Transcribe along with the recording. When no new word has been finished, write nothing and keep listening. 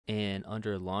and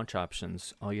under launch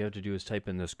options, all you have to do is type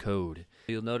in this code.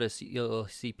 You'll notice you'll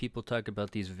see people talk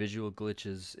about these visual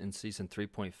glitches in season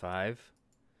 3.5.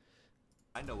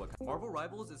 I know what Marvel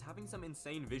Rivals is having some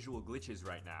insane visual glitches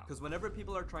right now, because whenever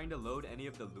people are trying to load any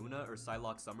of the Luna or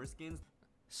Psylocke summer skins.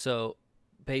 So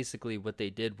basically what they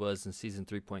did was in season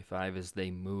 3.5 is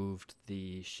they moved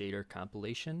the shader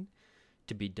compilation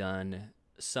to be done,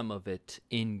 some of it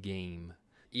in game.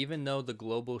 Even though the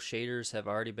global shaders have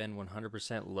already been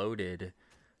 100% loaded,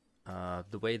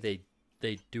 the way they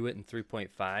do it in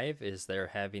 3.5 is they're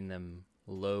having them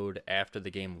load after the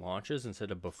game launches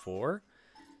instead of before.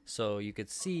 So you could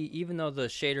see, even though the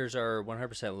shaders are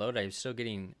 100% loaded, I'm still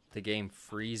getting the game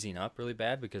freezing up really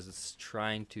bad because it's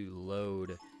trying to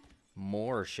load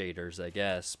more shaders, I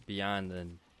guess, beyond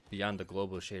the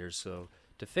global shaders. So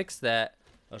to fix that,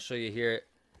 I'll show you here.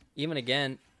 Even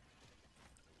again,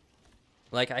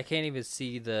 like I can't even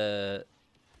see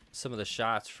some of the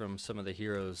shots from some of the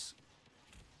heroes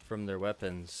from their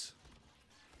weapons.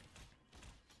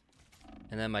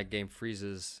 And then my game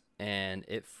freezes, and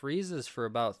it freezes for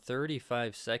about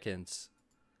 35 seconds.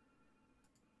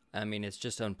 I mean, it's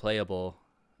just unplayable.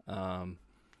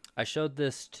 I showed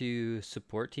this to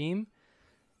support team,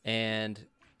 and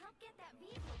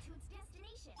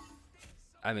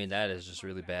I mean, that is just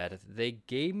really bad. They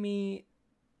gave me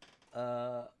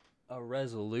a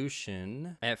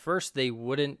resolution. At first, they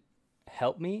wouldn't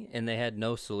help me, and they had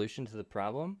no solution to the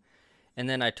problem. And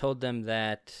then I told them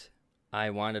that I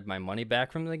wanted my money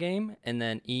back from the game, and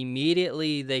then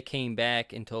immediately they came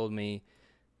back and told me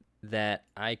that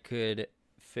I could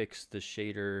fix the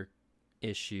shader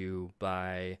issue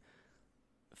by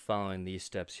following these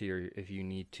steps here. If you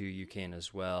need to, you can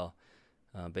as well.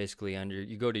 Basically,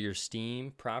 you go to your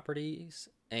Steam properties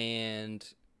and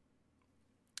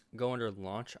go under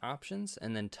launch options,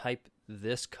 and then type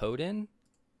this code in.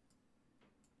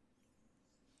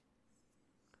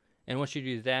 And once you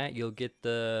do that, you'll get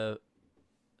the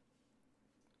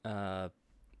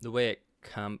way it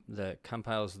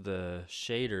compiles the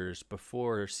shaders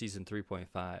before season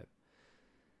 3.5,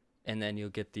 and then you'll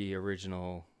get the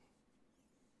original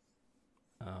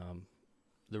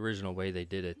way they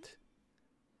did it,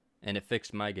 and it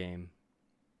fixed my game.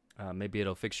 Maybe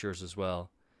it'll fix yours as well.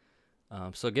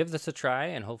 So give this a try,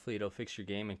 and hopefully it'll fix your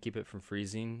game and keep it from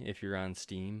freezing if you're on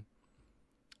Steam.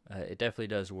 It definitely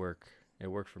does work. It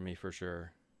worked for me for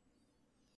sure.